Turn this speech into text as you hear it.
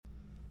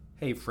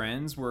Hey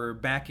friends, we're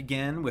back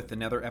again with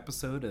another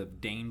episode of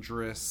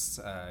Dangerous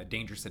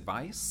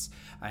Advice.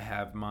 I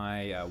have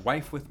my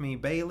wife with me,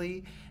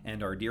 Bailie,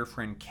 and our dear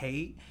friend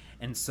Kate.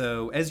 And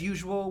so, as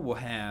usual, we'll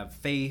have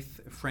faith,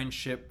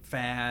 friendship,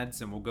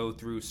 fads, and we'll go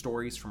through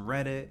stories from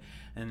Reddit.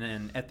 And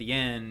then at the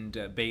end,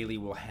 Bailie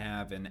will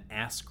have an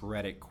Ask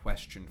Reddit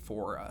question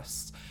for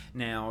us.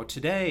 Now,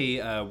 today,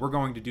 we're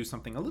going to do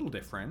something a little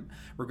different.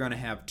 We're going to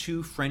have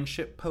 2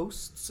 friendship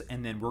posts,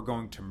 and then we're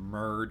going to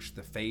merge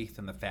the faith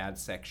and the fad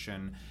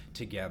section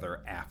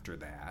together after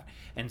that.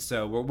 And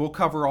so we'll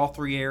cover all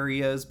 3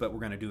 areas, but we're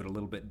going to do it a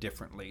little bit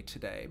differently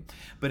today.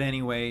 But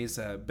anyways,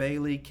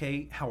 Bailie,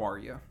 Kate, how are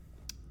you?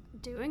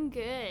 Doing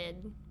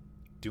good.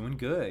 Doing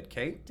good.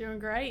 Kate? Doing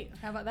great.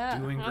 How about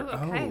that? Doing great.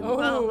 Okay.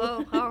 Oh.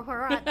 Well, all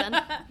right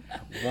then.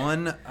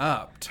 One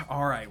upped.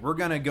 All right, we're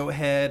going to go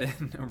ahead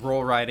and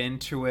roll right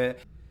into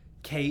it.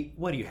 Kate,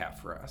 what do you have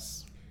for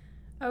us?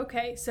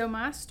 Okay, so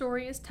my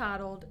story is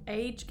titled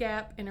Age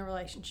Gap in a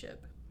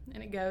Relationship.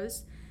 And it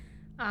goes,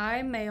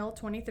 I, male,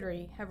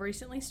 23, have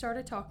recently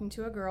started talking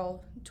to a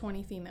girl,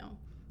 20, female.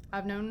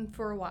 I've known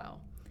for a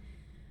while.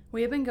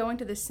 We have been going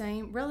to the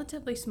same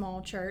relatively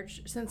small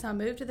church since I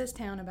moved to this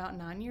town about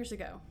 9 years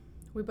ago.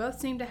 We both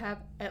seem to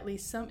have at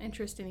least some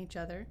interest in each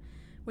other.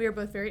 We are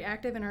both very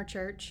active in our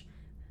church,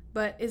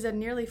 but is a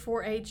nearly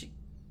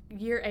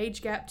 4-year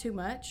age gap too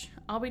much?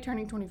 I'll be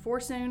turning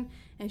 24 soon,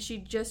 and she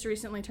just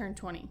recently turned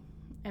 20.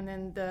 And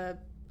then the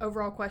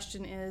overall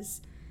question is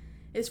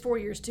 4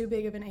 years too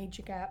big of an age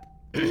gap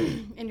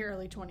in your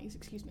early 20s?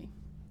 Excuse me.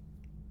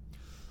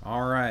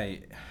 All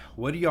right.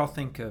 What do y'all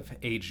think of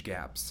age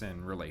gaps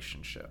in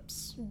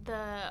relationships?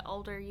 The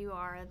older you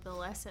are, the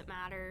less it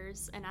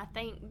matters. And I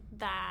think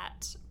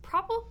that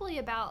probably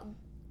about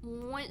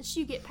once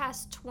you get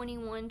past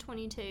 21,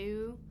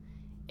 22,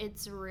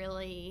 it's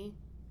really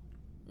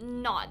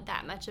not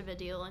that much of a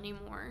deal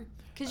anymore.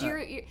 Because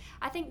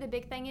I think the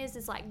big thing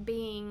is like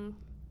being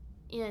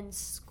in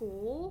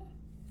school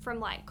from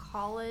like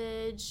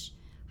college,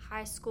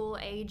 high school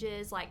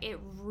ages, like it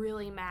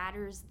really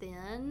matters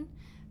then.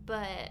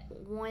 But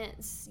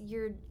once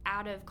you're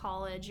out of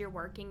college, you're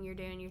working, you're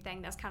doing your thing,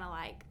 that's kind of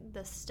like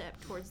the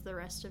step towards the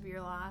rest of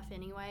your life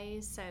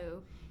anyways.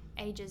 So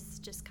ages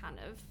just kind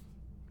of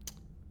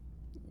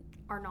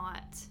are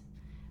not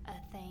a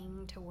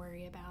thing to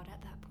worry about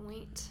at that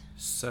point.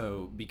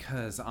 So,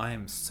 because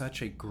I'm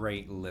such a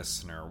great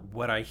listener,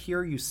 what I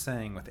hear you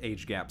saying with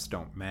age gaps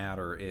don't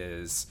matter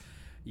is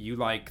you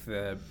like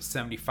the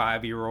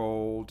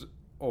 75-year-old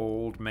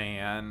old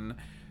man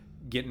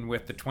getting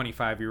with the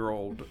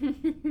 25-year-old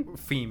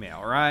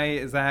female,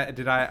 right? Is that,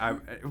 did I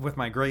with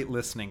my great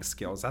listening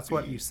skills, that's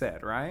what you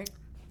said, right?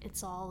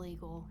 It's all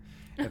legal.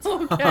 It's,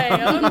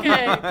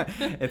 Okay.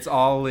 It's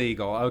all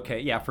legal. Okay,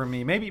 yeah, for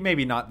me,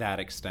 maybe not that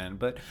extent,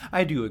 but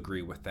I do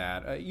agree with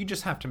that. You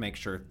just have to make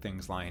sure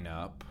things line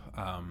up.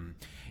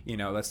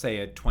 Let's say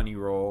a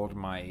 20-year-old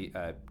might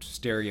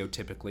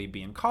stereotypically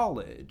be in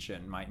college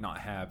and might not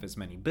have as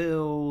many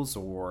bills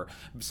or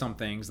some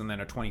things, and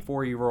then a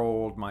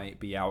 24-year-old might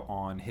be out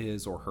on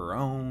his or her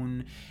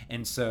own.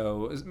 And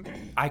so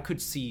I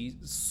could see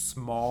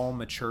small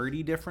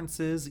maturity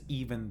differences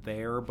even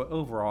there, but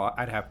overall,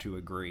 I'd have to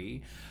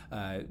agree.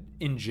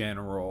 In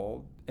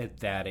general, at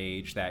that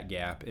age, that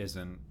gap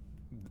isn't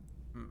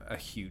a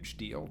huge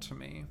deal to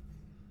me.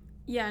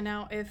 Yeah,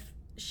 now if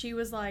she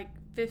was like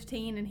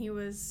 15 and he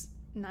was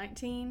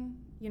 19,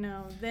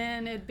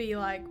 then it'd be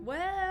like,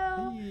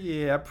 well,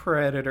 yeah,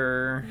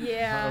 predator.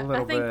 Yeah, a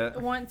little I think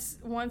bit.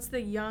 once the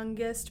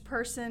youngest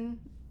person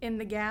in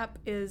the gap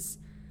is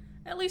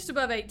at least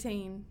above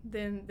 18,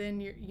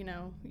 then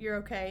you're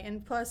okay.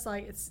 And plus,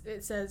 like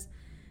it says,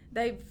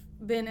 they've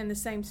been in the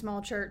same small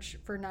church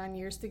for 9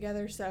 years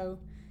together, so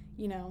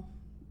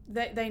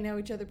they know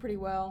each other pretty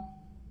well.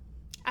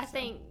 I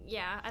think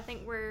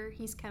where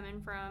he's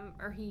coming from,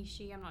 or he,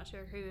 she, I'm not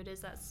sure who it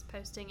is that's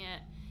posting it,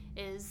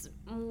 is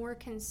more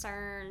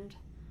concerned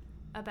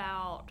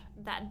about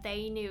that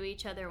they knew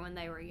each other when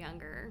they were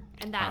younger.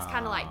 And that's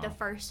kind of like the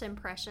first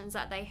impressions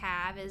that they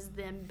have is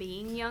them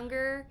being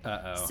younger.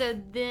 Uh-oh. So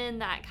then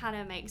that kind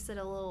of makes it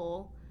a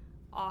little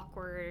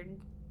awkward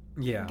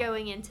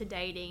going into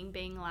dating,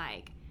 being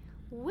like,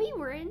 we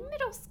were in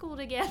middle school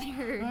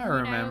together. I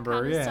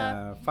remember, kind of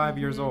stuff. 5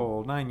 years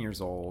old, 9 years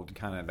old,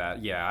 kind of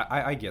that. Yeah,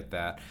 I get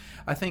that.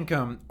 I think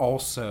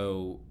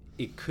also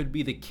it could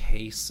be the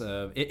case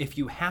of, if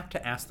you have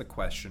to ask the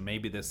question,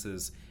 maybe this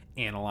is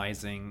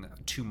analyzing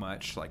too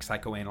much, like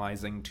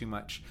psychoanalyzing too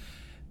much.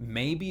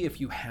 Maybe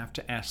if you have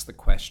to ask the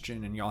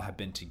question and y'all have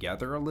been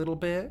together a little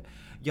bit,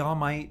 y'all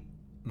might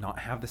not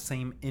have the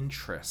same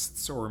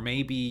interests, or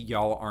maybe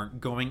y'all aren't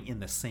going in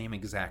the same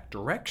exact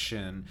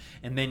direction,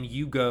 and then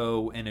you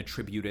go and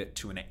attribute it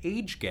to an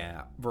age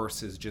gap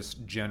versus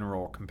just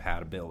general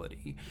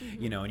compatibility.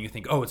 Mm-hmm. And you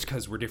think, oh, it's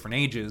because we're different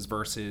ages,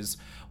 versus,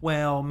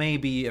 well,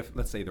 maybe if,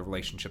 let's say the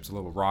relationship's a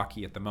little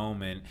rocky at the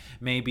moment,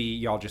 maybe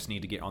y'all just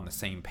need to get on the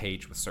same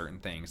page with certain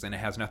things, and it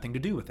has nothing to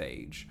do with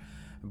age.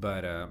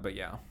 But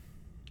yeah.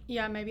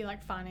 Yeah, maybe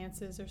like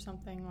finances or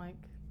something. Like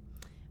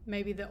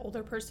maybe the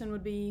older person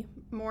would be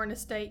more in a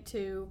state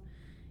to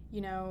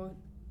get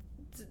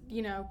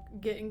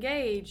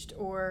engaged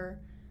or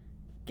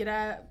get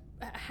a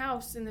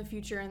house in the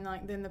future, and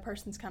like then the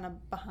person's kind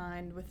of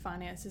behind with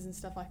finances and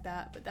stuff like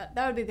that. But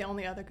that would be the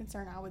only other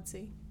concern I would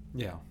see.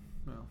 Yeah.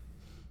 Well.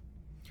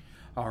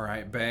 All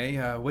right,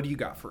 Bae, what do you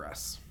got for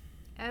us?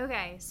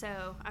 Okay,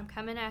 so I'm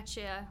coming at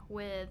you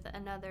with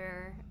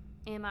another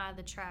Am I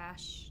the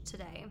Trash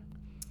today.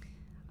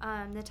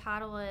 The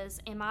title is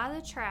Am I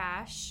the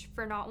Trash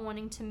for Not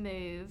Wanting to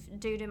Move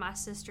Due to My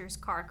Sister's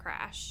Car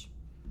Crash?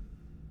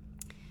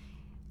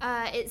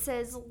 It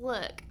says,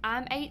 look,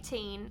 I'm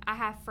 18, I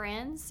have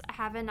friends, I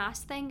have a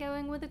nice thing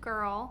going with a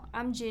girl,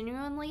 I'm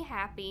genuinely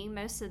happy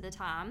most of the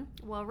time.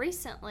 Well,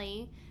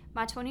 recently,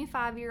 my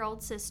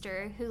 25-year-old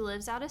sister, who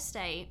lives out of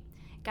state,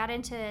 got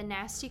into a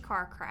nasty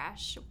car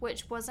crash,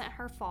 which wasn't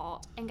her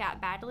fault, and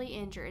got badly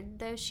injured,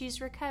 though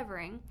she's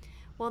recovering.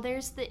 Well,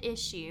 there's the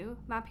issue.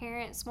 My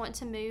parents want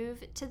to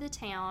move to the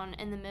town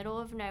in the middle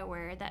of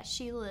nowhere that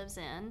she lives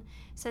in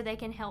so they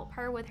can help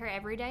her with her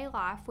everyday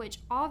life, which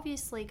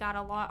obviously got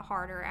a lot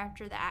harder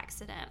after the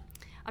accident.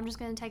 I'm just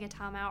going to take a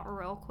time out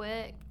real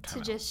quick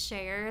to just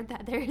share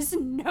that there is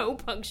no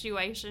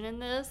punctuation in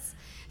this.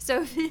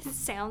 So if it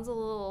sounds a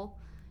little...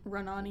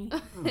 Run-on-y.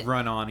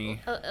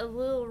 a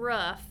little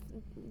rough,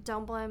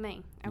 don't blame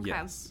me. Okay,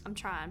 yes. I'm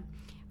trying.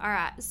 All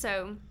right,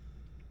 so...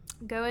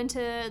 go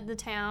into the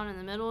town in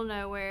the middle of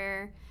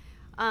nowhere.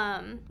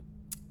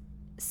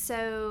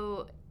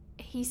 So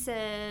he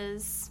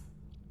says,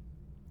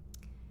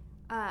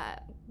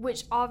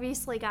 which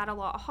obviously got a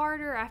lot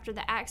harder after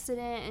the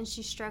accident, and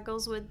she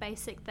struggles with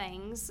basic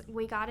things.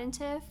 We got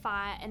into a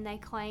fight, and they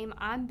claim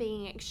I'm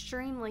being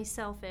extremely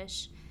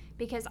selfish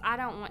because I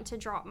don't want to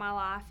drop my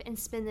life and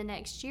spend the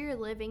next year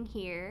living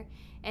here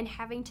and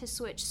having to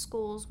switch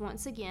schools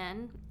once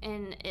again.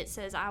 And it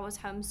says I was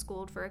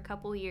homeschooled for a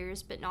couple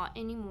years, but not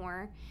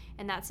anymore,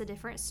 and that's a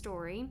different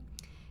story.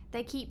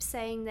 They keep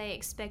saying they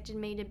expected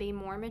me to be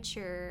more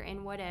mature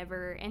and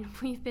whatever, and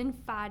we've been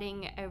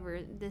fighting over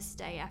this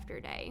day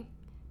after day.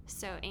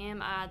 So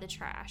am I the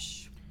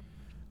trash?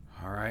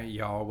 All right,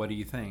 y'all, what do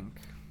you think?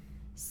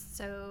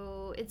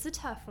 So it's a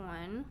tough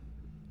one.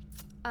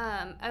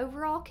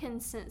 Overall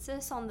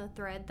consensus on the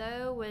thread,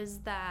 though, was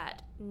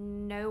that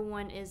no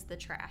one is the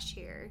trash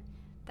here.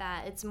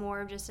 That it's more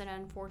of just an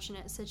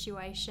unfortunate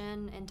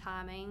situation and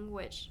timing,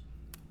 which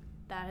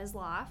that is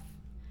life.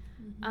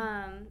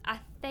 Mm-hmm. I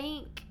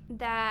think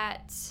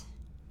that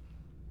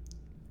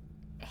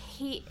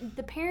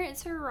the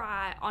parents are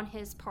right on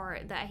his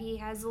part that he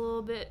has a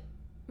little bit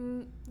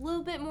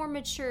more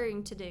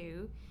maturing to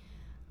do.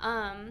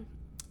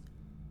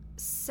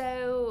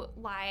 So,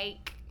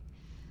 like,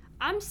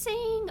 I'm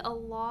seeing a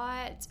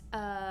lot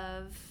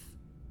of,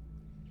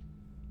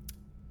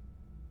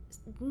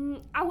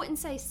 I wouldn't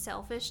say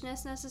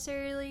selfishness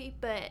necessarily,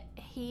 but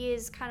he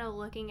is kind of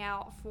looking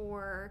out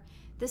for,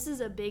 this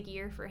is a big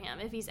year for him.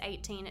 If he's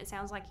 18, it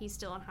sounds like he's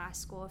still in high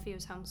school if he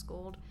was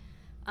homeschooled.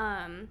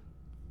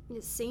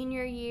 His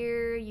senior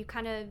year, you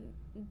kind of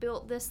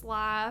built this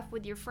life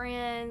with your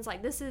friends.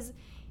 Like, this is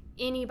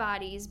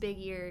anybody's big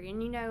year.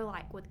 And, you know,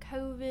 like with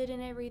COVID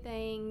and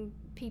everything,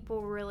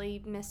 people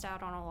really missed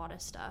out on a lot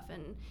of stuff.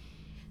 And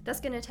that's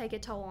going to take a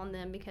toll on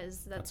them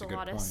because that's a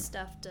lot of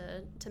stuff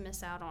to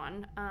miss out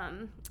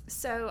on.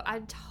 So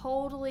I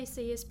totally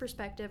see his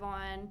perspective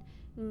on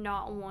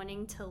not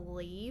wanting to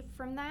leave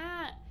from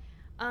that.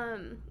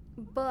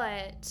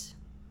 But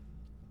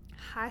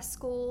high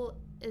school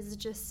is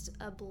just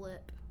a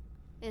blip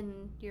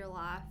in your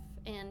life.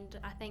 And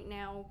I think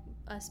now,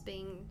 us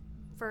being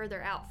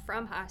further out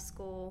from high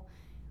school,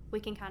 we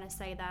can kind of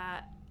say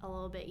that a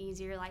little bit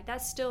easier. Like,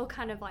 that's still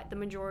kind of like the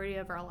majority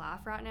of our life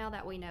right now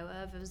that we know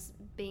of is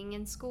being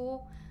in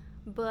school.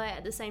 But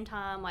at the same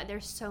time, like,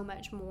 there's so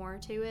much more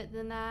to it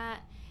than that.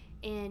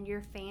 And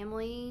your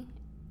family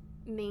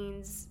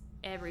means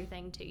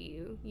everything to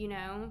you, you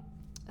know?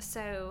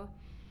 So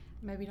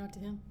maybe not to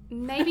him.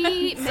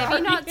 Maybe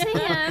not to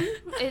him.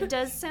 It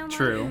does sound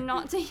True. like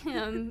not to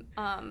him.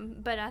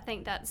 But I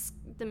think that's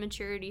the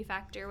maturity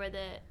factor with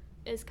it,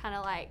 is kind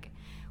of like,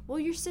 well,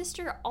 your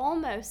sister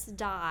almost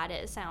died,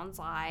 it sounds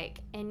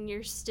like, and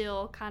you're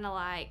still kind of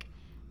like,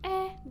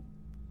 I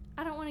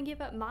don't want to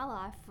give up my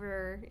life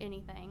for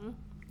anything.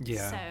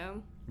 Yeah.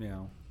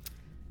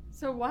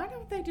 So why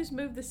don't they just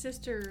move the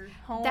sister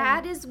home?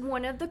 That is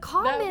one of the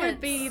comments. That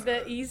would be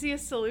the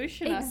easiest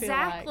solution, exactly.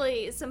 I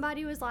feel like.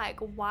 Somebody was like,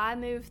 why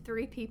move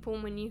 3 people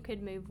when you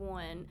could move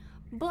 1?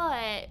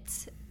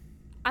 But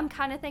I'm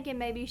kind of thinking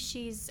maybe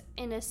she's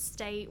in a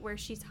state where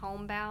she's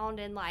homebound,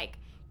 and like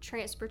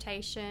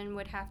transportation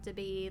would have to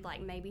be like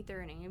maybe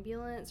through an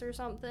ambulance or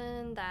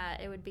something,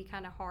 that it would be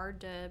kind of hard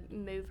to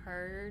move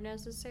her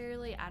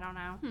necessarily. I don't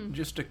know.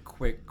 Just a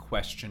quick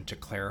question to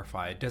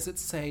clarify. Does it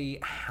say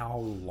how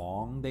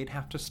long they'd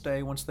have to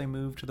stay once they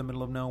move to the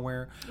middle of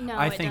nowhere? No,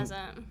 I it think,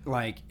 doesn't.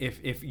 Like,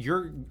 if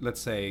you're,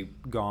 let's say,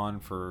 gone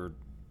for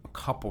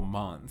couple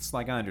months.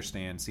 Like, I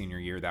understand senior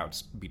year, that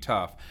would be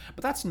tough,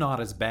 but that's not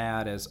as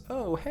bad as,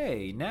 oh,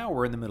 hey, now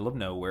we're in the middle of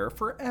nowhere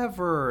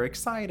forever.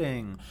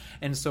 Exciting.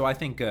 And so I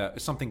think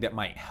something that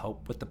might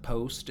help with the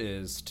post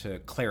is to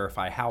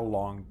clarify how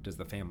long does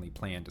the family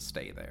plan to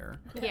stay there.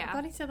 Yeah. I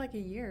thought he said like a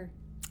year.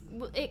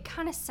 It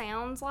kind of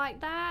sounds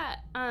like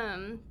that,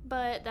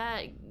 but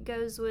that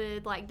goes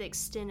with like the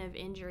extent of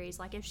injuries.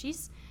 Like if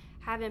she's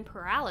having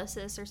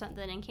paralysis or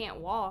something and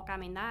can't walk, I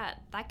mean that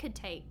could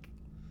take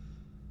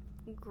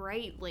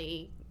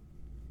greatly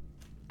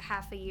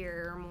half a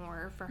year or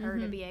more for her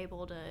to be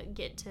able to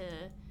get to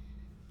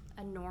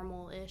a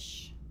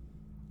normal-ish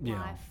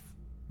life.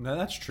 No,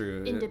 that's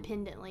true.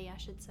 Independently, I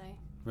should say.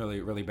 Really,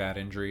 really bad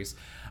injuries.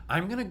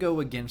 I'm going to go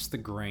against the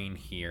grain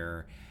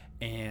here.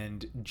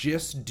 And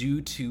just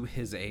due to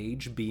his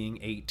age being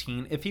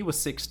 18, if he was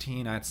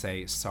 16, I'd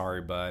say,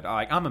 sorry, bud.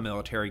 I'm a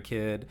military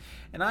kid,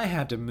 and I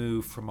had to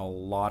move from a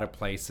lot of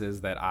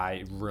places that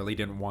I really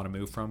didn't want to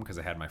move from because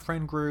I had my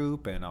friend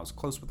group and I was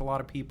close with a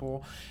lot of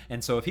people.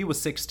 And so if he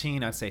was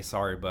 16, I'd say,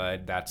 sorry,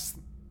 bud.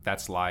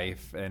 That's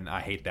life, and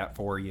I hate that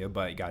for you,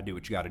 but you got to do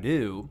what you got to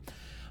do.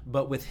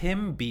 But with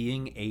him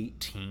being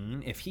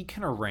 18, if he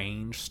can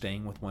arrange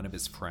staying with one of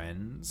his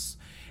friends,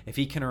 if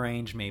he can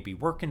arrange maybe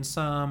working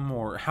some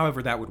or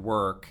however that would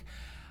work,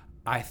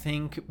 I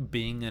think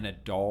being an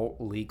adult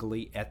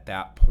legally at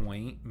that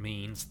point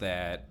means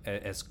that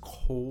as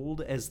cold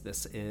as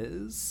this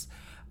is,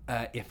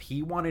 if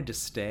he wanted to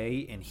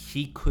stay and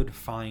he could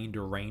find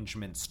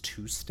arrangements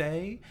to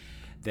stay,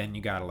 then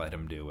you got to let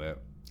him do it.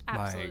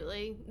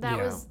 Absolutely. That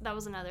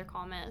was another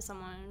comment.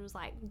 Someone was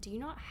like, do you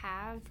not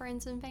have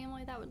friends and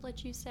family that would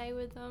let you stay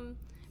with them?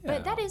 Yeah.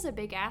 But that is a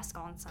big ask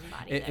on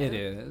somebody. It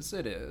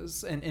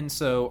is. And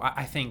so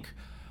I think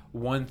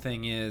one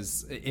thing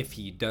is if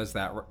he goes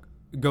that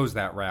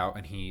route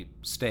and he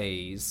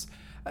stays,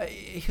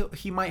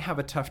 he might have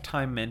a tough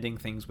time mending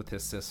things with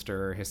his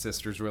sister. His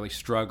sister's really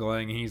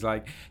struggling, and he's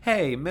like,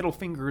 hey, middle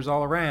fingers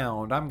all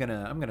around, I'm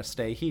gonna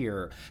stay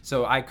here.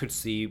 So I could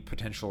see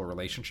potential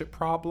relationship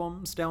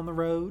problems down the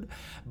road.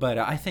 But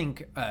I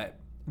think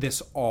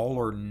this all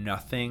or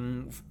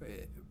nothing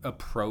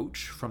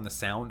approach from the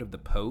sound of the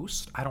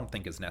post, I don't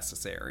think is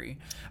necessary.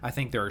 I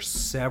think there are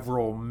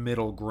several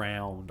middle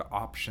ground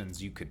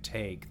options you could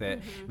take that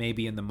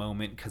maybe in the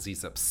moment, because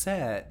he's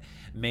upset,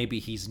 maybe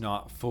he's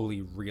not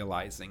fully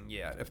realizing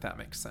yet, if that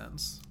makes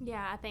sense.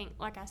 Yeah, I think,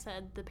 like I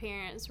said, the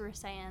parents were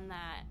saying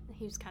that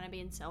he was kind of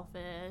being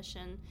selfish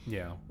and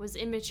was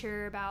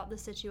immature about the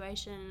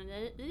situation.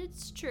 And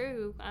it's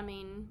true. I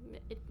mean,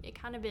 it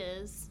kind of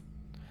is.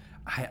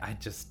 I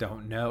just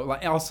don't know.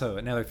 Like, also,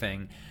 another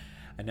thing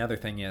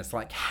is,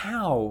 like,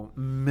 how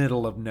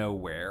middle of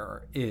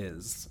nowhere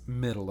is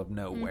middle of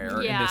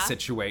nowhere in this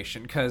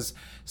situation? Because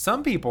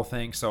some people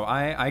think, so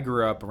I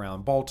grew up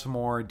around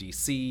Baltimore,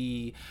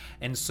 D.C.,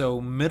 and so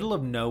middle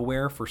of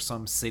nowhere for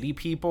some city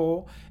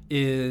people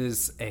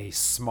is a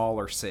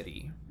smaller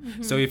city.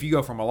 So if you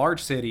go from a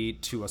large city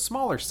to a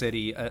smaller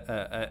city,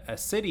 a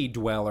city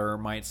dweller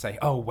might say,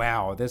 oh,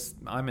 wow,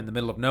 I'm in the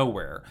middle of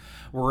nowhere.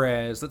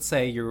 Whereas, let's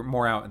say you're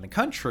more out in the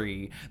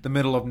country, the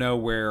middle of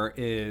nowhere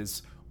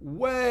is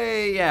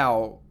way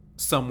out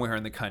somewhere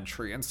in the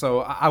country. And so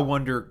I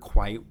wonder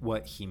quite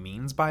what he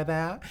means by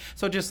that.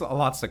 So just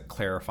lots of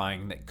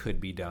clarifying that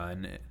could be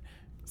done.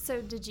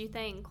 So did you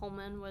think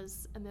Coleman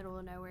was a middle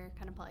of nowhere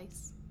kind of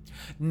place?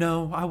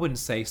 No, I wouldn't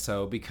say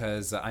so,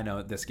 because I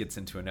know this gets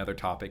into another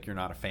topic you're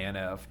not a fan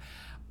of.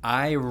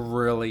 I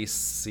really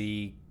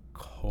see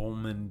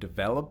Coleman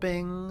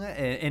developing,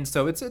 and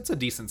so it's a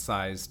decent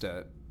sized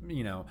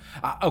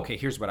okay,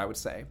 here's what I would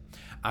say.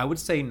 I would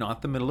say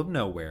not the middle of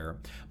nowhere,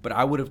 but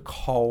I would have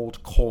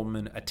called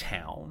Coleman a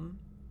town.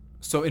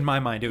 So in my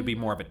mind, it would be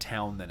more of a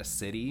town than a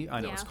city. I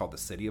know it's called the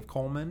city of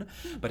Coleman,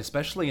 but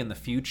especially in the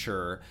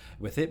future,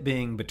 with it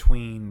being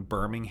between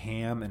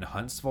Birmingham and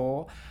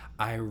Huntsville,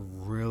 I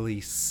really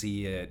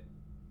see it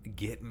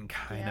getting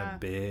kind of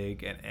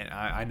big, and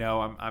I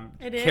know I'm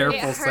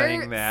careful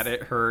saying that.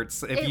 It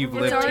hurts if you've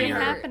lived here. It's already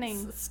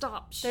happening.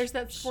 Stop. There's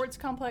that sports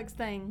complex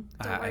thing.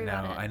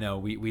 I know.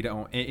 We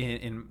don't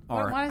in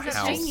our why does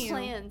house. it sting you?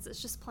 Plans.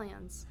 It's just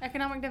plans.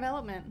 Economic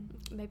development.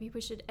 Maybe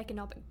we should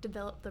economic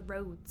develop the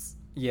roads.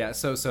 Yeah,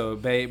 so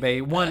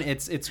Bay one,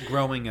 it's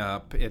growing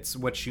up. It's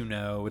what you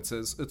know. It's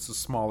a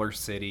smaller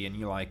city, and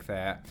you like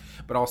that.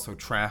 But also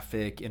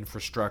traffic,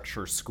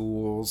 infrastructure,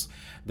 schools.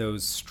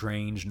 Those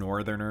strange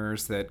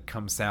northerners that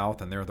come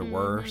south, and they're the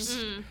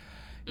worst.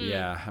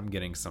 Yeah, I'm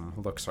getting some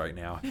looks right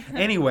now.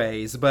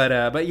 Anyways,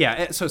 but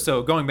yeah.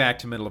 So going back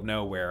to middle of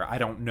nowhere, I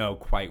don't know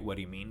quite what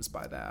he means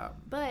by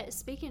that. But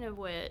speaking of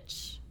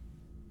which,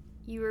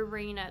 you were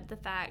bringing up the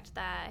fact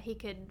that he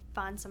could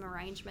find some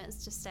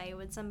arrangements to stay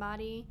with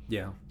somebody.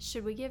 Yeah.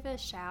 Should we give a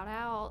shout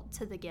out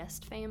to the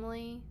Guest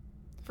family?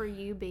 for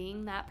you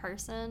being that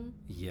person.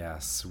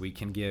 Yes, we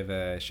can give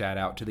a shout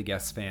out to the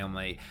Guest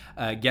family.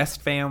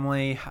 Guest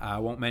family, I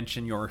won't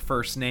mention your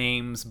first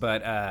names,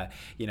 but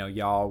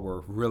y'all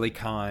were really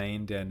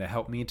kind and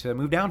helped me to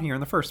move down here in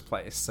the first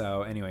place.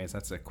 So anyways,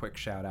 that's a quick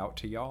shout out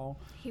to y'all.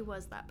 He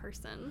was that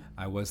person.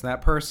 I was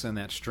that person,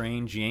 that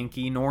strange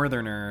Yankee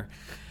Northerner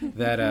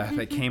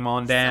that came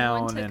on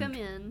down. Someone took him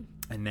in.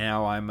 And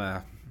now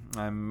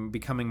I'm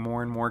becoming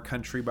more and more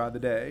country by the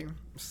day.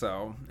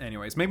 So,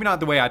 anyways, maybe not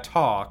the way I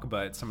talk,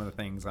 but some of the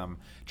things I'm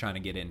trying to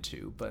get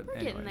into. But We're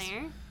anyways,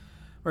 getting there.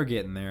 we're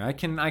getting there. I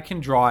can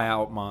draw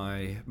out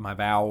my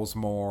vowels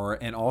more,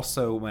 and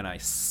also when I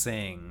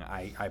sing,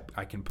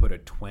 I can put a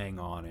twang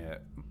on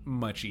it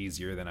much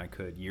easier than I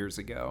could years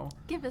ago.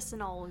 Give us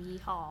an old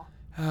yeehaw.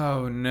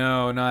 Oh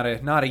no, not a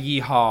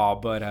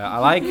yeehaw, but I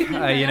like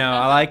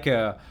I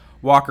like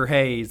Walker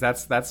Hayes.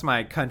 That's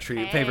my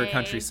favorite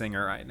country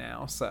singer right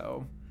now.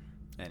 So,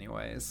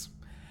 anyways.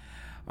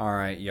 All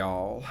right,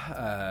 y'all.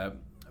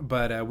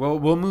 But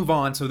we'll move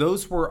on. So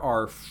those were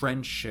our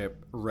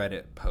friendship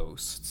Reddit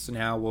posts.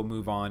 Now we'll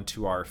move on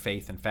to our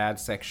faith and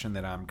fad section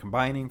that I'm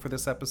combining for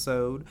this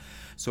episode.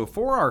 So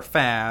for our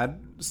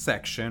fad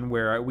section,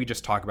 where we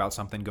just talk about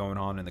something going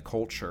on in the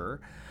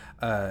culture,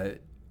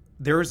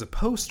 there is a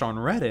post on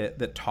Reddit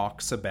that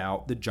talks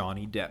about the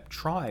Johnny Depp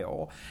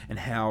trial and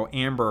how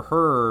Amber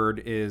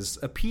Heard is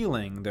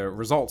appealing the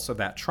results of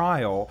that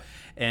trial.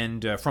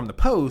 And from the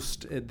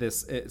post,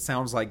 it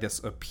sounds like this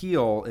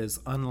appeal is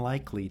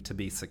unlikely to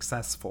be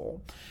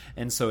successful.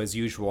 And so, as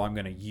usual, I'm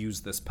going to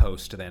use this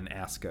post to then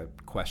ask a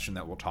question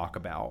that we'll talk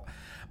about.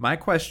 My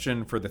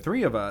question for the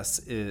three of us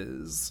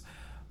is,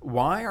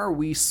 why are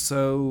we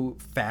so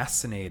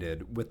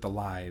fascinated with the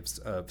lives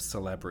of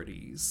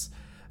celebrities?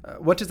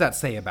 What does that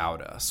say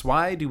about us?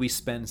 Why do we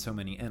spend so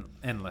many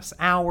endless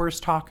hours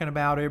talking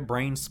about it?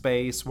 Brain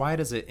space? Why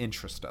does it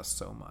interest us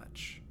so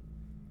much?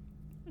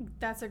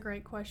 That's a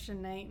great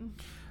question, Nate.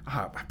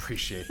 Oh, I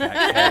appreciate that,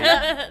 Kate.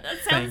 That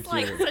sounds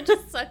like such a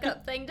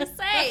suck-up thing to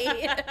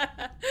say.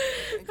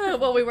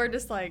 Well, we were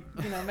just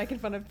making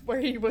fun of where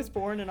he was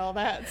born and all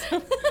that.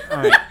 So. All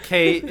right,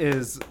 Kate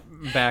is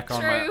back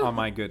True. on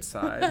my good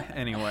side.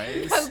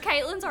 Anyways. Oh,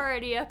 Caitlin's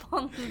already up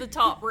on the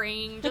top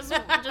ring, just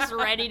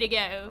ready to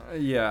go.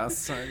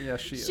 Yes, yes,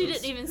 she is. She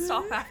didn't even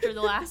stop after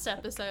the last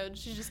episode.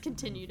 She just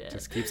continued it.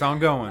 Just keeps on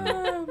going.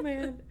 Oh,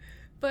 man.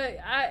 But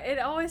it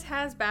always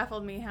has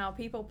baffled me how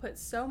people put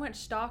so much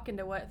stock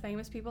into what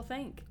famous people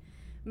think.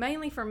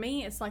 Mainly for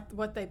me, it's like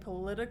what they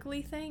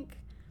politically think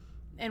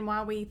and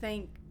why we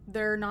think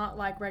they're not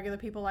like regular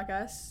people like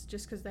us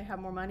just because they have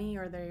more money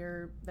or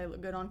they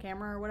look good on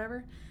camera or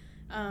whatever.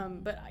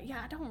 But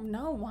yeah, I don't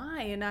know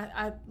why. And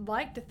I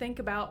like to think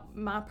about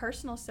my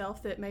personal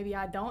self that maybe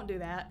I don't do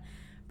that.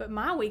 But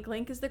my weak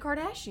link is the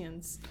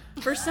Kardashians.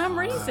 For some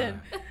reason,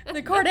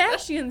 the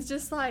Kardashians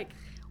just like...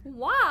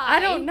 Why?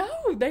 I don't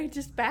know. They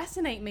just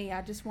fascinate me.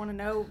 I just want to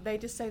know. They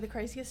just say the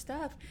craziest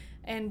stuff.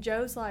 And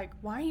Joe's like,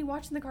 why are you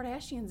watching the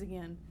Kardashians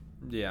again?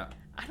 Yeah.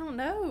 I don't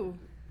know.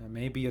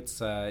 Maybe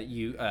it's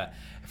you.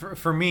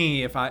 For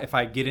me, if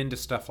I get into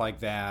stuff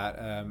like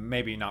that,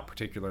 maybe not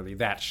particularly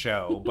that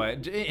show,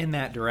 but in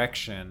that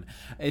direction,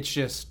 it's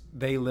just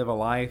they live a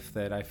life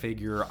that I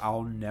figure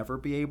I'll never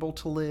be able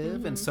to live,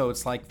 mm-hmm. And so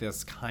it's like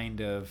this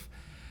kind of.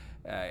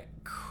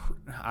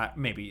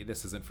 Maybe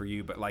this isn't for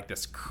you, but like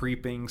this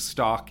creeping,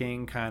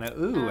 stalking kind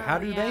of, how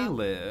do they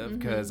live?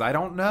 Because I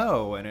don't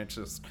know, and it's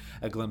just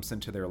a glimpse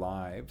into their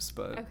lives.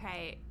 But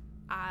okay,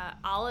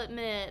 I'll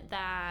admit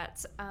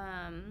that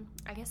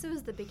I guess it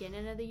was the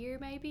beginning of the year,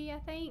 maybe, I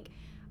think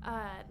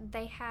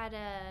they had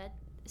a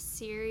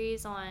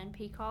series on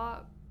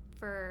Peacock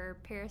for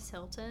Paris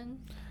Hilton.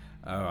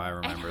 Oh, I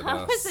remember this.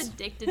 I was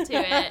addicted to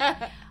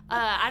it.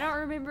 I don't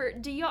remember.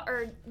 Do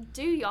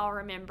y'all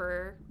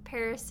remember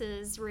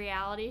Paris's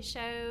reality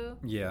show?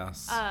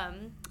 Yes.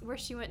 Where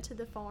she went to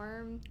the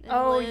farm.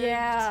 And lived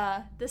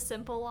yeah. The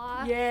simple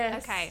life.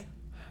 Yes. Okay.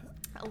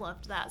 I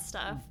loved that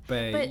stuff.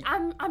 Babe. But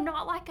I'm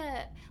not like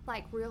a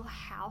Real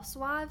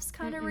Housewives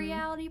kind of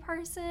reality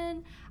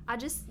person.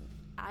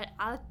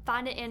 I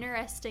find it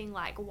interesting,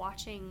 like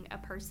watching a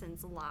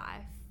person's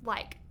life.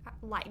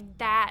 Like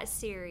that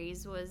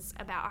series was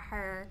about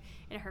her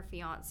and her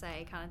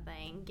fiance kind of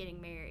thing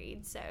getting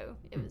married, so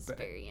it was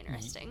very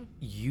interesting.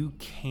 You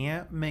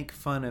can't make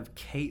fun of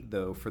Kate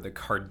though for the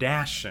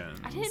Kardashians.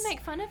 I didn't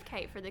make fun of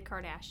Kate for the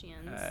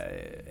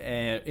Kardashians.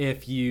 And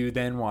if you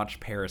then watch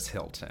Paris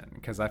Hilton,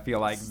 because I feel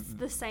like it's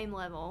the same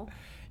level.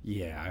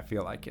 Yeah, I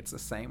feel like it's the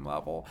same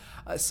level.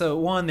 So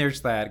one,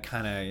 there's that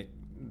kind of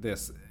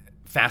this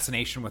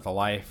fascination with a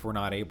life we're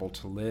not able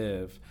to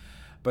live.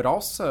 But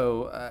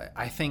also,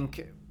 I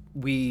think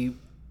we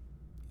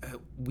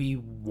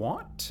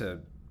want to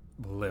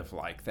live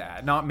like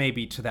that. Not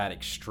maybe to that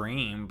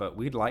extreme, but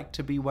we'd like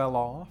to be well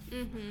off.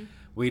 Mm-hmm.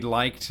 We'd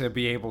like to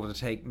be able to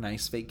take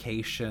nice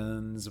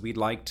vacations. We'd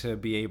like to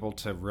be able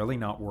to really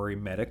not worry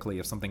medically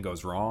if something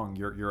goes wrong.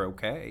 You're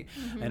okay.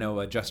 I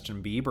know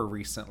Justin Bieber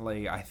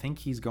recently, I think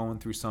he's going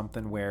through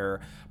something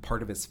where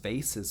part of his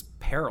face is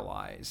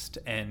paralyzed.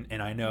 And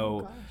I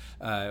know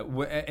I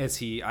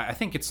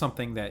think it's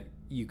something that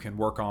you can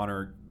work on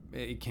or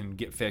it can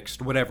get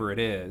fixed, whatever it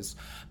is.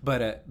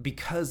 But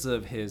because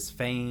of his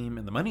fame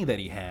and the money that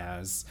he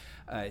has,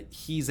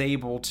 he's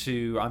able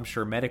to, I'm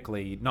sure,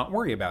 medically not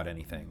worry about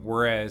anything.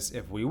 Whereas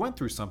if we went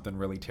through something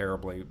really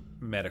terribly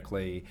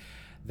medically,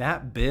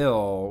 that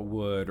bill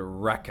would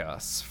wreck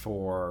us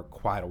for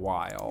quite a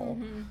while.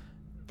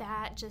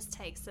 That just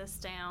takes us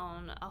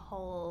down a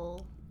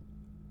whole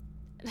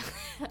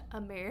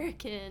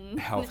American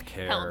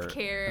healthcare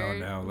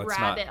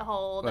rabbit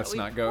hole that we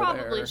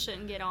probably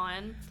shouldn't get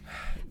on.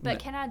 But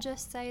can I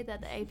just say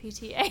that the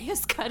APTA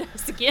has cut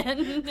us again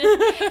in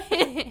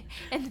the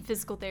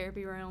physical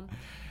therapy realm?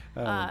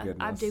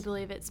 I do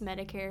believe it's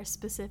Medicare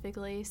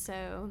specifically,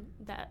 so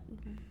that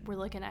we're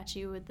looking at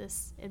you with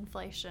this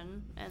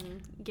inflation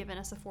and giving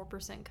us a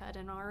 4% cut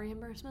in our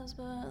reimbursements,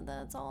 but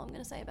that's all I'm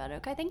going to say about it.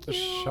 Okay, thank you.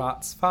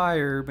 Shots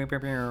fired.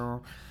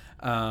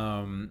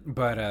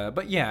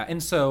 But yeah,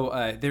 and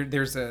so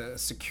there's a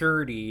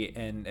security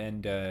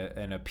and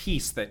a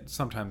peace that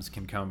sometimes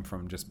can come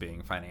from just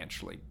being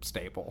financially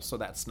stable. So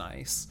that's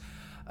nice.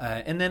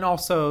 And then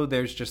also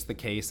there's just the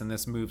case, and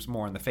this moves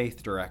more in the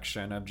faith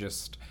direction of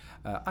just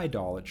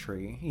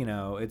idolatry.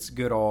 It's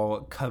good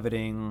old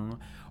coveting,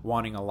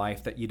 wanting a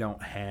life that you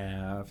don't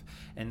have.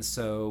 And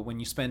so when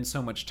you spend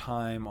so much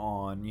time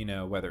on,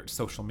 whether it's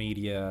social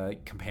media,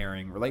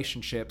 comparing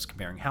relationships,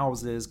 comparing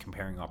houses,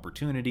 comparing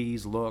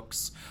opportunities,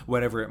 looks,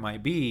 whatever it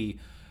might be,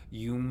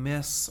 you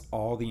miss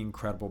all the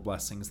incredible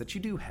blessings that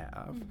you do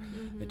have.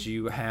 That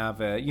you have,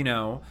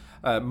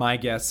 my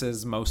guess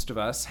is most of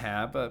us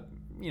have a,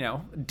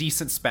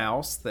 decent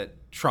spouse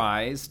that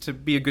tries to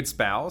be a good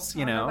spouse, I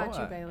don't know about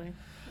you, Bailie.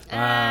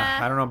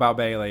 I don't know about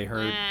Bailie.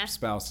 Her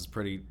spouse is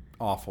pretty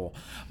awful,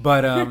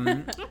 but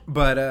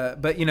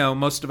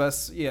most of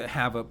us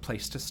have a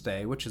place to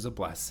stay, which is a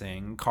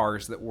blessing.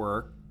 Cars that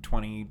work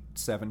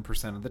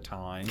 27% of the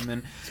time,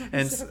 and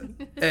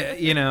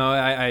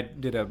I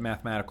did a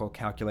mathematical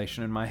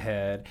calculation in my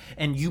head,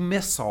 and you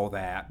miss all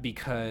that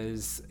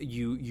because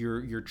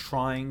you're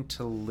trying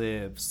to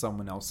live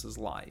someone else's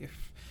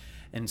life.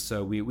 And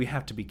so we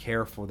have to be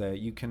careful that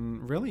you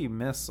can really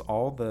miss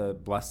all the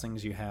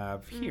blessings you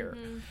have here.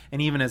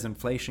 And even as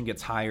inflation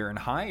gets higher and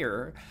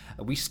higher,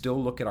 we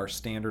still look at our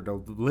standard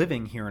of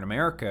living here in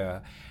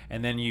America,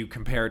 and then you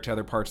compare it to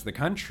other parts of the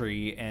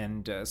country,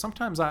 and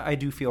sometimes I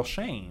do feel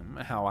shame,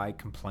 how I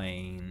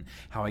complain,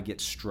 how I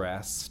get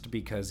stressed,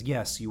 because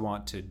yes, you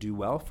want to do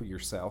well for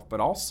yourself,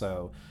 but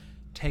also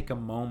take a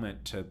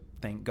moment to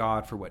thank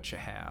God for what you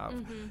have.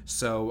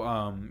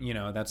 So,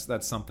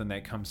 that's something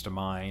that comes to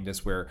mind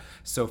as we're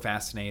so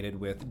fascinated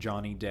with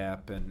Johnny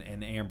Depp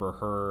and Amber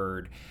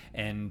Heard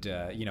and,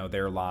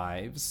 their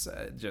lives,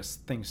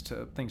 just things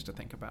to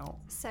think about.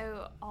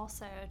 So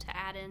also to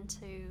add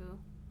into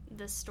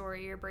the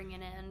story you're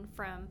bringing in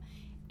from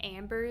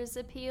Amber's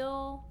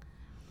appeal,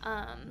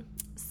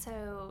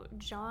 so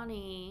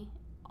Johnny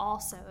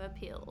also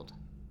appealed.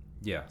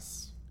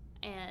 Yes.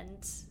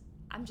 And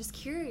I'm just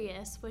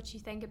curious what you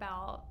think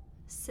about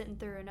sitting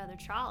through another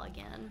trial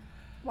again.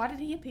 Why did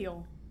he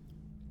appeal?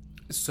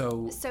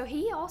 So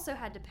he also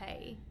had to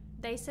pay.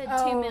 They said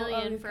 $2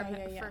 million for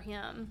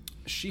him.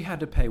 She had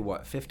to pay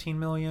what, $15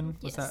 million?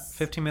 Was Yes.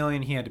 that $15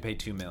 million? He had to pay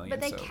 $2 million. But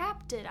they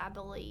capped it, I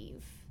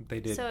believe. They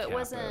did. So it cap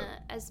wasn't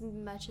it. as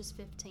much as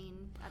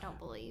 15, I don't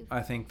believe.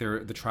 I think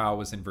the trial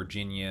was in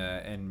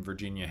Virginia, and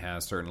Virginia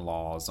has certain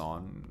laws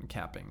on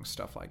capping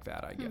stuff like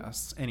that, I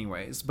guess.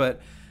 Anyways,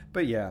 but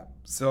yeah,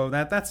 so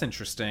that's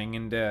interesting,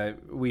 and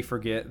we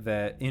forget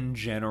that in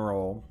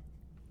general,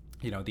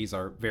 these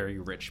are very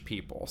rich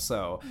people.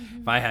 So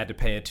if I had to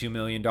pay a $2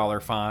 million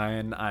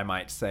fine, I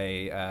might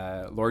say,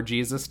 Lord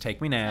Jesus,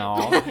 take me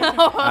now.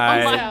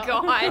 My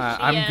gosh,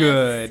 I'm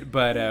good.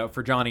 But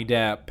for Johnny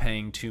Depp,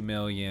 paying $2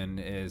 million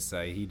is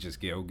he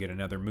just go get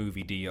another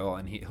movie deal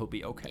and he'll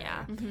be okay.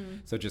 Yeah.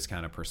 So just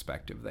kind of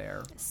perspective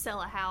there.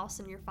 Sell a house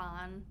and you're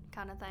fine,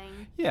 kind of thing.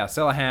 Yeah,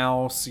 sell a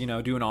house,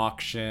 do an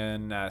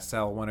auction,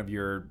 sell one of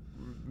your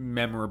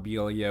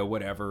memorabilia,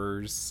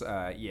 whatever's.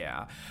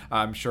 Yeah,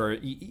 I'm sure.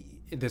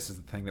 This is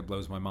the thing that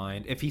blows my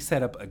mind. If he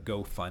set up a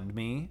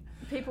GoFundMe,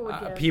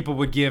 people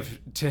would give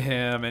to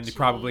him, and he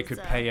probably could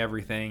pay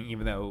everything,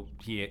 even though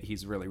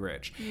he's really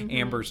rich.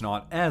 Amber's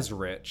not as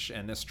rich,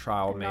 and this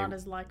trial not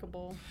as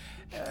likable.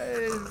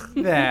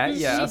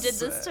 Yes. She did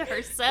this to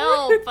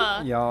herself.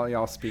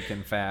 Y'all speak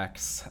in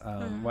facts.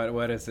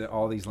 What is it?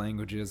 All these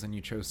languages, and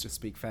you chose to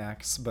speak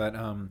facts. But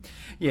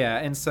yeah,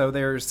 and so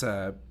there's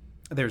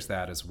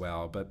that as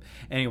well. But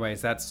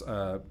anyways, that's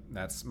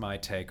my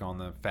take on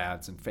the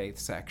fads and faith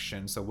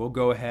section. So we'll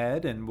go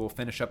ahead and we'll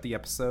finish up the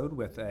episode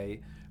with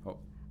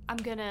I'm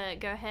going to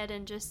go ahead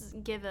and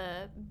just give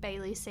a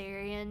Bailie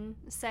Sarian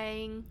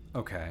saying.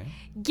 Okay.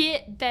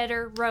 Get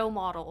better role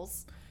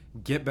models.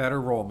 get better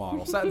role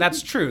models.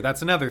 That's true.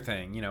 That's another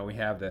thing. You know, we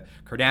have the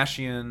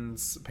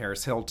Kardashians,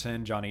 Paris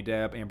Hilton, Johnny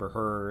Depp, Amber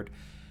Heard.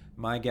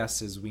 My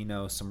guess is we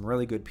know some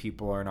really good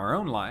people in our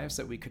own lives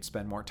that we could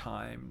spend more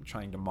time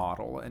trying to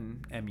model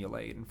and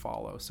emulate and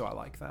follow. So I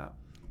like that.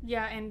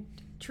 Yeah, and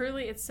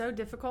truly it's so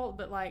difficult,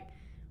 but like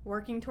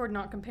working toward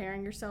not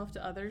comparing yourself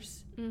to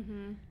others.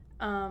 Mm-hmm.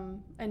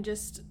 And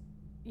just,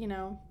 you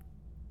know,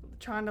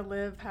 trying to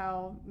live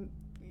how,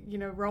 you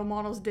know, role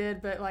models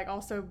did, but like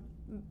also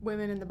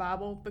women in the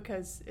Bible,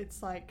 because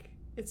it's like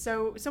it's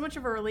so much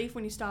of a relief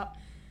when you stop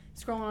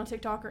scrolling on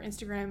TikTok or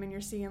Instagram and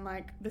you're seeing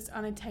like this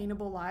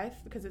unattainable life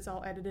because it's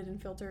all edited and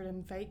filtered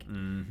and fake,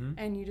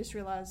 and you just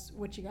realize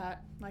what you got,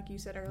 like you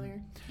said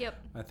earlier. Yep.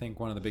 I think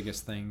one of the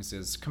biggest things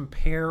is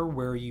compare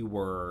where you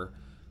were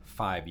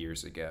 5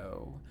 years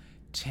ago,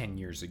 10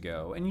 years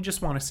ago, and you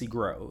just want to see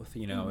growth.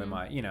 You know, am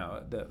I, you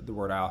know, the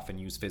word I often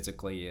use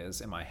physically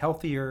is, am I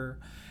healthier?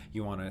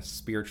 You want to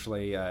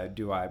spiritually,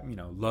 do I, you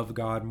know, love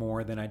God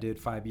more than I did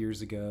 5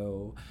 years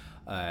ago?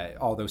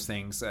 All those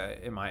things.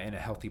 Am I in a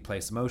healthy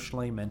place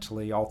emotionally,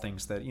 mentally? All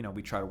things that, you know,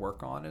 we try to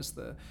work on as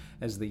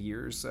the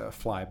years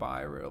fly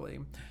by, really.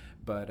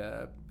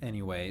 But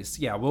anyways,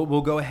 yeah,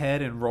 we'll go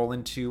ahead and roll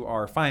into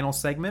our final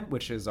segment,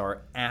 which is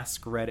our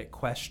Ask Reddit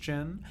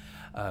question.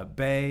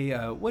 Bay,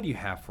 what do you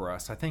have for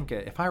us? I think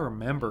if I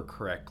remember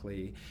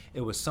correctly,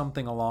 it was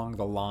something along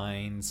the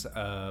lines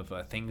of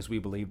things we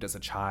believed as a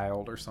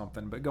child or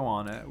something. But go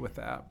on with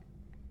that.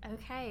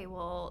 Okay,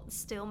 well,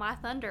 steal my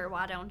thunder,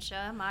 why don't you?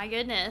 My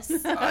goodness.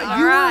 All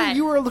right.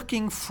 You were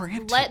looking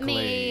frantically. Let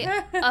me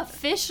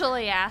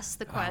officially ask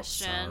the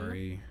question. Oh,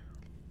 sorry.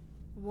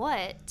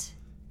 What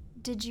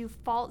did you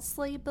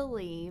falsely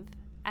believe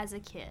as a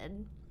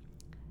kid?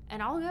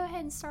 And I'll go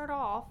ahead and start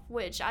off,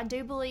 which I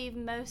do believe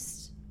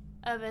most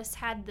of us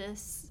had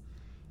this,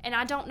 and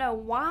I don't know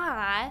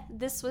why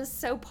this was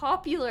so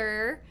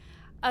popular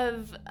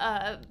of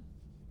a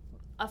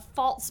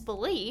false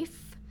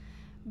belief,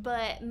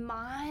 but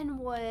mine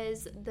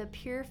was the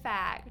pure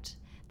fact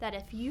that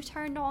if you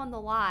turned on the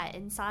light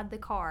inside the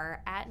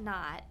car at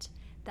night,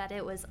 that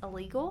it was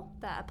illegal,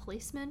 that a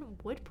policeman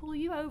would pull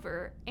you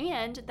over,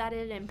 and that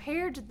it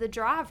impaired the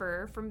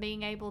driver from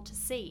being able to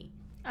see.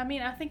 I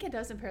mean, I think it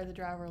does impair the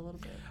driver a little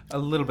bit. A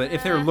little bit.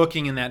 If they're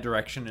looking in that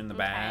direction in the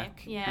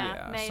back.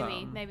 Yeah,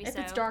 maybe if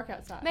so. it's dark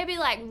outside. Maybe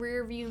like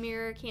rear view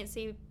mirror, can't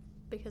see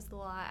because of the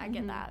light. I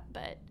get that,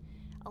 but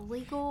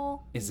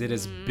illegal. Is it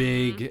as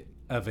big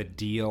of a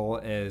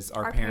deal as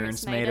our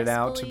parents made it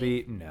out to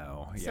be?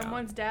 No. Yeah.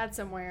 Someone's dad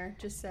somewhere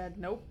just said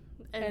nope,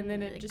 and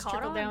then it just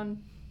trickled on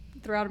down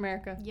throughout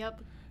America.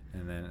 Yep.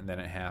 And then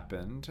it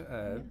happened.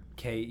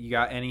 Kate, you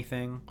got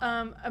anything?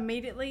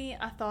 Immediately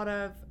I thought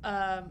of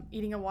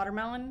eating a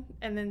watermelon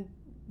and then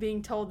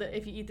being told that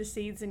if you eat the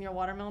seeds, then your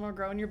watermelon will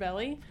grow in your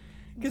belly.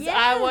 Because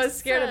I was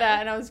scared of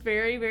that, and I was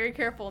very, very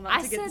careful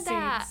not to get the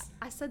seeds.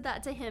 I said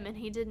that to him, and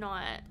he did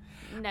not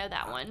know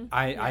that one.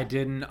 I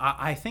didn't.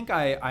 I think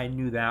I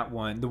knew that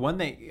one. The one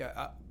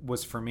that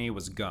was for me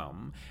was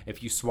gum.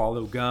 If you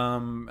swallow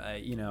gum,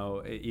 you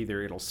know,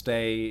 either it'll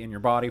stay in your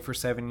body for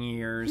 7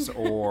 years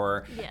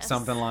or yes,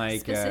 something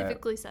like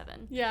specifically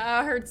 7. Yeah,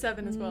 I heard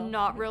 7 as well.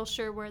 Not real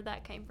sure where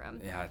that came from.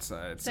 Yeah, it's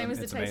same as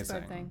the it's taste bud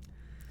amazing. thing.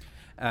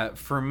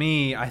 For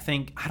me, I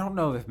don't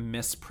know if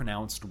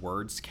mispronounced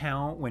words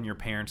count when your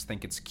parents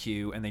think it's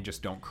Q and they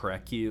just don't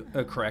correct you.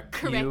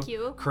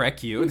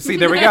 Correct you. See,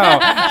 there we go.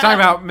 Talking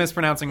about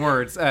mispronouncing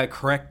words.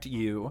 Correct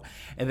you.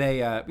 And they,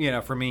 you know,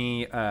 for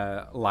me,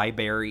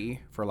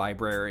 library for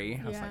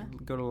library. I was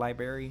like, go to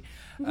library.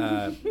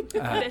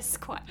 That is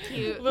quite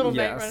cute. Little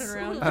mate running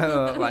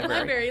around.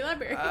 Library.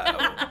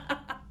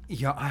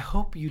 Yeah, I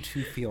hope you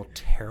two feel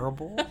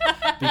terrible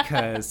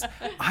because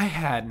I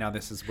had, now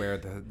this is where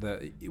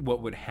the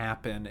what would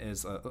happen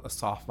is a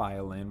soft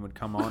violin would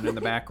come on in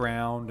the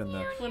background and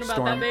the what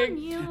storm,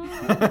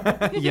 about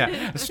that big?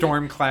 yeah, a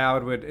storm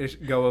cloud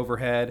would go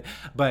overhead.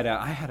 But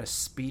I had a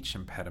speech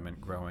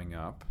impediment growing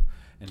up,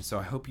 and so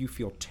I hope you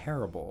feel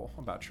terrible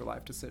about your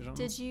life decisions.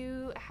 Did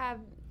you have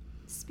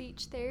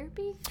speech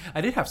therapy? I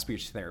did have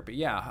speech therapy,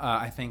 yeah.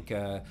 I think...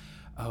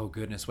 oh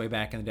goodness, way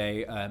back in the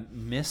day,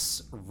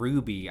 Miss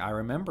Ruby, I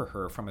remember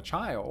her from a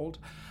child.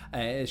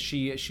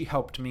 She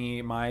helped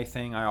me. My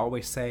thing I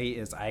always say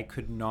is I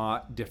could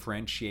not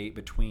differentiate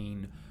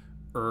between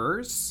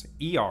ERs,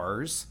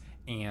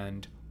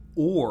 and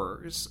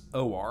ORs,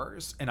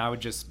 and I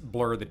would just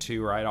blur the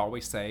two, or I'd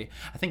always say,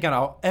 I think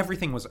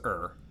everything was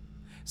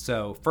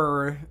So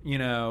fur, you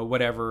know,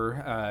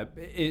 whatever.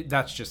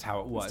 That's just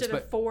how it was. Instead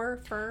of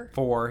fur.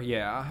 For,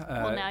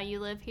 yeah. Well, now you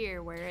live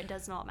here where it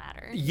does not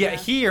matter. Yeah,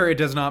 here it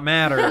does not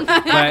matter.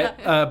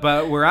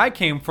 but where I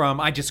came from,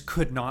 I just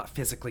could not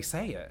physically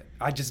say it.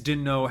 I just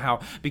didn't know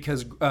how,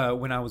 because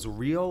when I was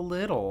real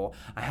little,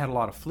 I had a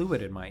lot of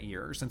fluid in my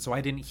ears, and so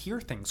I didn't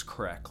hear things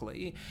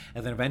correctly.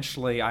 And then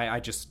eventually I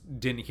just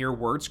didn't hear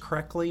words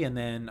correctly, and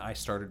then I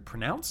started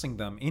pronouncing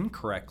them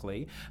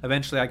incorrectly.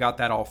 Eventually I got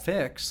that all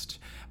fixed.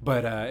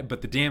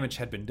 but the damage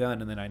had been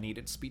done, and then I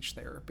needed speech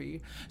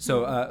therapy.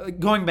 So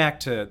going back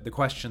to the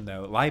question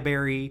though,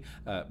 library,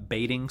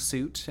 bathing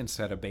suit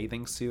instead of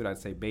bathing suit. I'd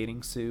say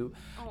bathing suit.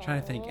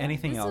 Trying to think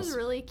anything else. This is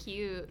really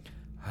cute.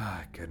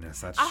 Ah,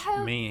 goodness, that's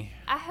me.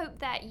 I hope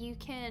that you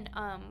can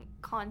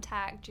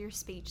contact your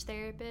speech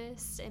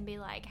therapist and be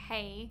like,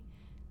 "Hey,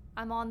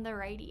 I'm on the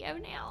radio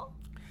now,"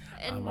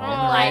 and I'm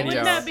on the radio.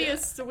 Wouldn't that be a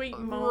sweet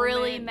moment?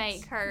 really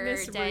make her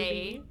Miss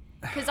day. Ruby?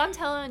 Because I'm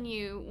telling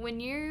you, when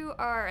you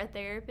are a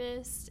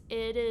therapist,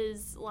 it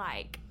is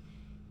like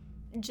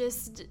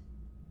just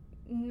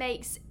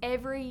makes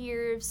every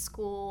year of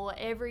school,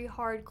 every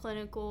hard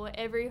clinical,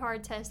 every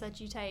hard test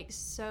that you take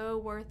so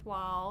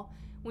worthwhile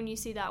when you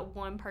see that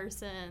one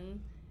person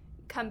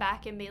come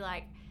back and be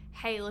like,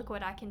 "Hey, look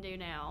what I can do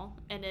now."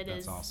 And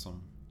That's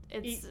awesome.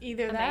 It's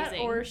Either amazing.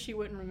 that or she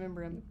wouldn't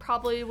remember him.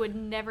 Probably would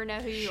never know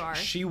who you are.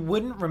 She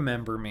wouldn't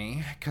remember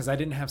me because I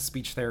didn't have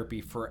speech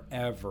therapy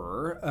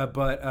forever,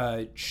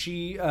 but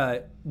she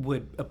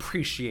would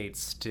appreciate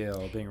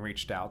still being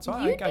reached out. So I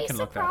can look that up. You'd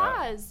be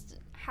surprised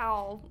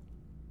how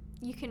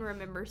you can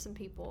remember some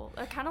people.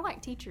 They're kind of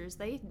like teachers.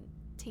 They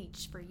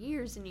teach for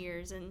years and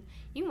years, and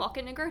you can walk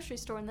in a grocery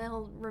store and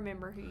they'll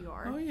remember who you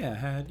are. Oh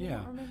yeah, You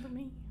don't remember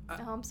me? Oh,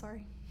 I'm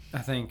sorry. I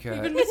think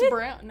Even Miss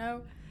Brown.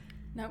 No,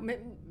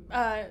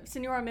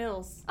 Senora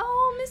Mills.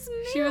 Oh, Miss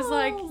Mills. She was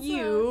like,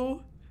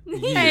 "You." You.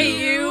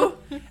 Hey, you.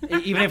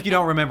 Even if you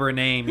don't remember a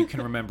name, you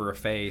can remember a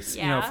face.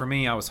 You know, Yeah. for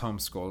me, I was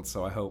homeschooled,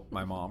 so I hope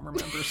my mom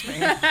remembers me.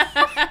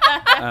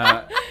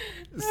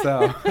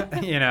 So,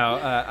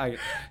 I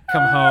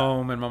come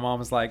home and my mom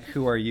was like,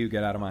 "Who are you?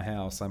 Get out of my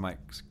house." I might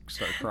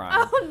start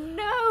crying.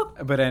 Oh,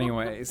 no. But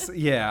anyways,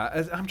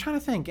 yeah, I'm trying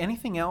to think.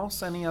 Anything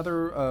else? Any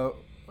other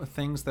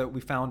things that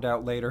we found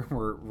out later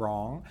were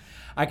wrong?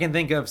 I can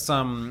think of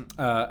some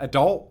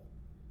adult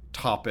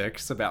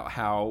topics about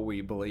how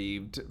we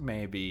believed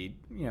maybe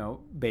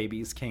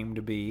babies came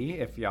to be,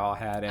 if y'all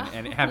had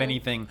and have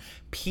anything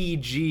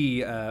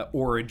PG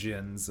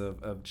origins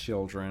of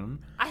children.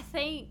 I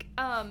think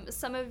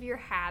some of your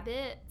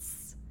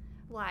habits,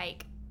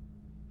 like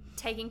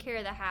taking care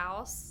of the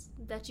house,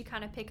 that you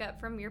kind of pick up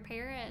from your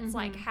parents,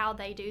 like how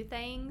they do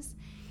things.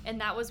 And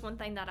that was one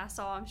thing that I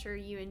saw. I'm sure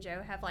you and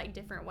Joe have like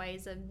different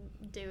ways of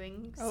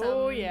doing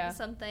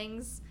some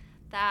things.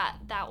 That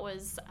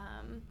was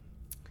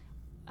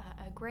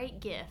a great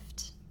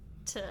gift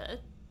to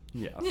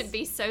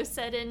be so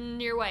set in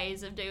your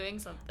ways of doing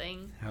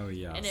something. Oh,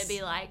 yes. And it'd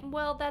be like,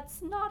 well,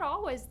 that's not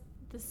always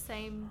the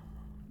same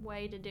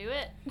way to do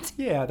it.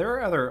 Yeah, there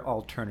are other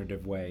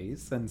alternative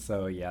ways. And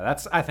so, yeah,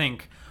 that's, I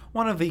think,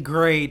 one of the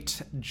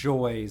great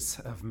joys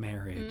of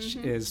marriage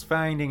is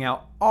finding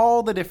out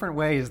all the different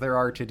ways there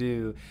are to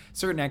do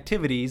certain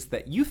activities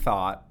that you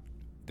thought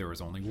there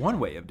was only one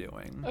way of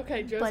doing.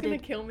 Okay, Joe's going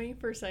to kill me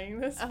for saying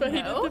this, but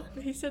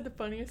he said the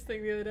funniest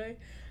thing the other day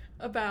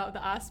about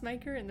the ice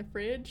maker in the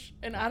fridge.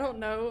 And I don't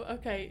know,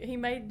 okay, he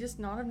may just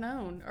not have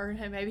known, or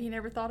maybe he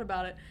never thought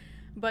about it,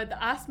 but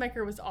the ice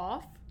maker was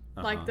off.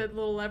 Like the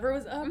little lever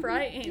was up,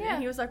 right?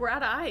 And he was like, "We're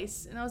out of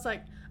ice." And I was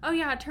like, "Oh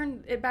yeah, I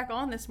turned it back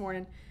on this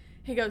morning."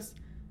 He goes,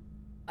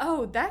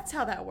 "Oh, that's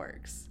how that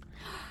works."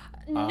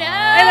 No. And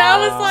I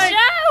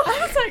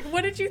was like,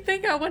 "What did you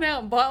think? I went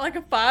out and bought like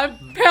a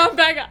 5-pound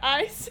bag of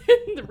ice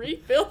and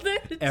refilled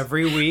it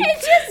Every week.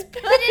 And just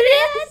put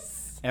it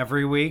in.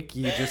 Every week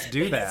you just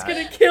do that. It's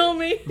gonna kill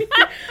me."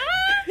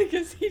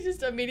 Because he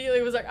just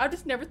immediately was like, "I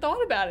just never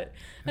thought about it.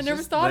 I never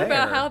just thought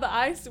about there. how the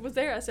ice was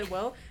there." I said,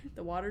 "Well,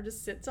 the water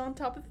just sits on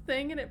top of the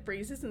thing and it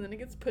freezes and then it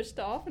gets pushed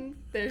off and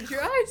there's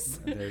your ice."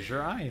 There's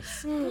your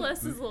ice.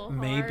 Bless his little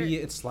heart. Maybe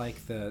it's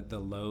like the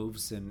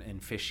loaves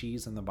and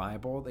fishies in the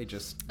Bible. They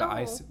just, the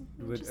ice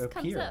would just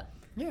comes appear. up.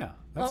 Yeah.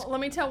 Well, let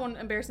me tell one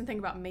embarrassing thing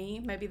about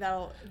me. Maybe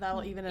that'll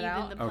even it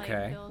out. The playing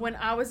Okay. field. When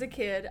I was a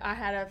kid, I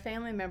had a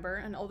family member,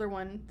 an older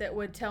one, that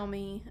would tell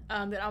me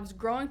that I was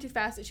growing too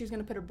fast, that she was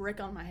going to put a brick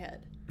on my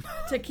head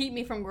to keep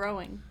me from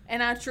growing.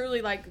 And I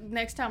truly, like,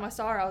 next time I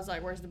saw her, I was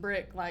like, "Where's the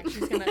brick?" Like,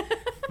 she's going to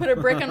put a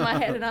brick on my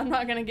head and I'm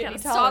not going to get Gotta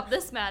any taller. stop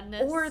this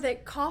madness. Or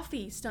that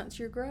coffee stunts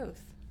your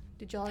growth.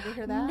 Did y'all ever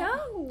hear that?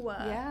 No.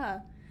 Yeah.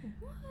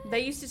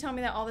 They used to tell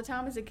me that all the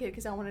time as a kid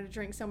because I wanted to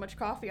drink so much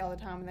coffee all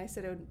the time, and they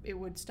said it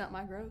would stunt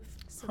my growth.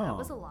 So that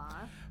was a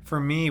lie. For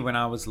me, when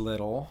I was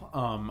little,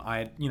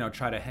 I'd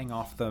try to hang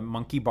off the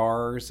monkey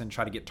bars and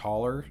try to get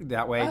taller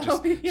that way,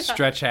 just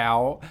stretch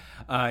out.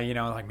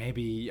 Like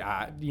maybe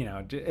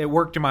it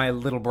worked in my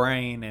little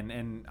brain,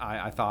 and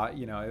I thought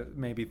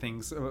maybe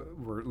things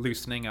were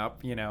loosening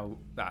up.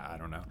 I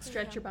don't know.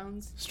 Stretch your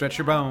bones. Stretch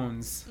your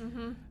bones.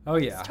 Mm-hmm. Oh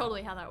yeah, That's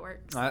totally how that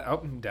works.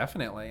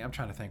 Definitely. I'm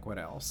trying to think what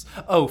else.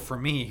 Oh, for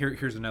me,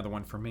 here's another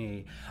one for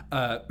me.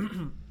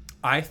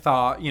 I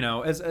thought,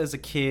 as a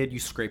kid, you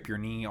scrape your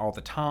knee all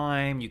the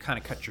time. You kind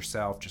of cut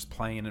yourself just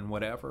playing and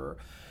whatever.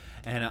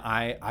 And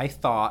I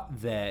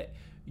thought that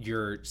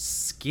your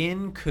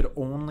skin could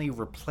only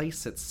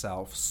replace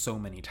itself so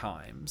many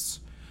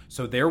times.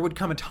 So there would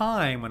come a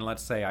time when,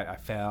 let's say, I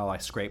fell, I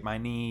scraped my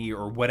knee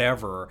or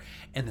whatever,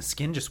 and the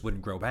skin just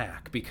wouldn't grow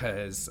back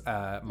because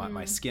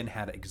my skin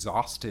had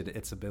exhausted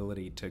its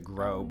ability to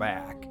grow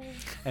back.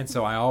 And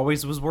so I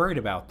always was worried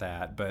about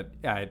that. But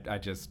I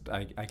guess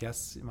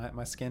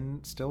my skin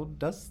still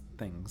does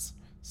things.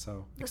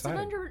 So That's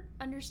excited. an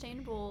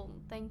understandable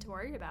thing to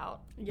worry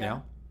about. Yeah.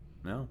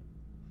 No.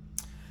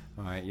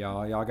 All right,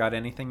 y'all. Y'all got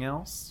anything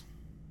else?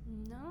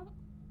 No,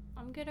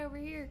 I'm good over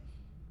here.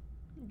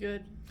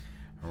 Good.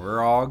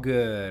 We're all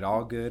good.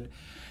 All good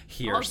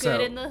here. All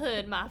good in the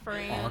hood, my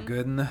friend. All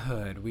good in the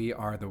hood. We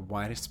are the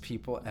whitest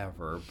people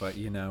ever, but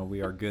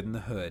we are good in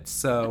the hood.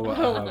 So,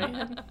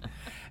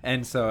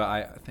 and so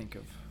I think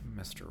of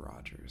Mr.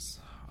 Rogers,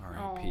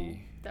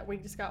 R.I.P. That we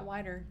just got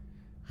whiter.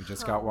 We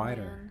just got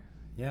whiter. Man.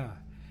 Yeah.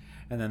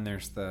 And then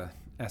there's the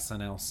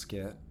SNL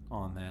skit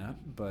on that.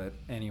 But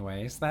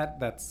anyways,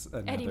 that's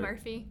another... Eddie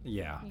Murphy.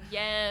 Yeah.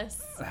 Yes.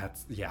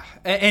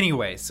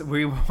 Anyways,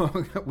 we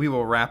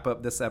will wrap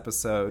up this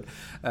episode.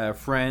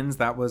 Friends,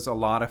 that was a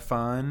lot of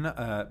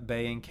fun.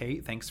 Bay and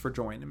Kate, thanks for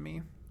joining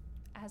me.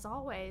 As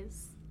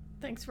always.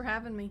 Thanks for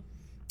having me.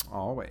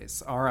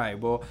 Always. All right.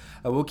 Well,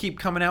 we'll keep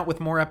coming out with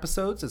more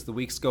episodes as the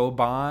weeks go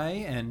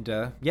by.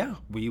 And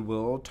we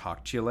will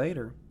talk to you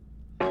later.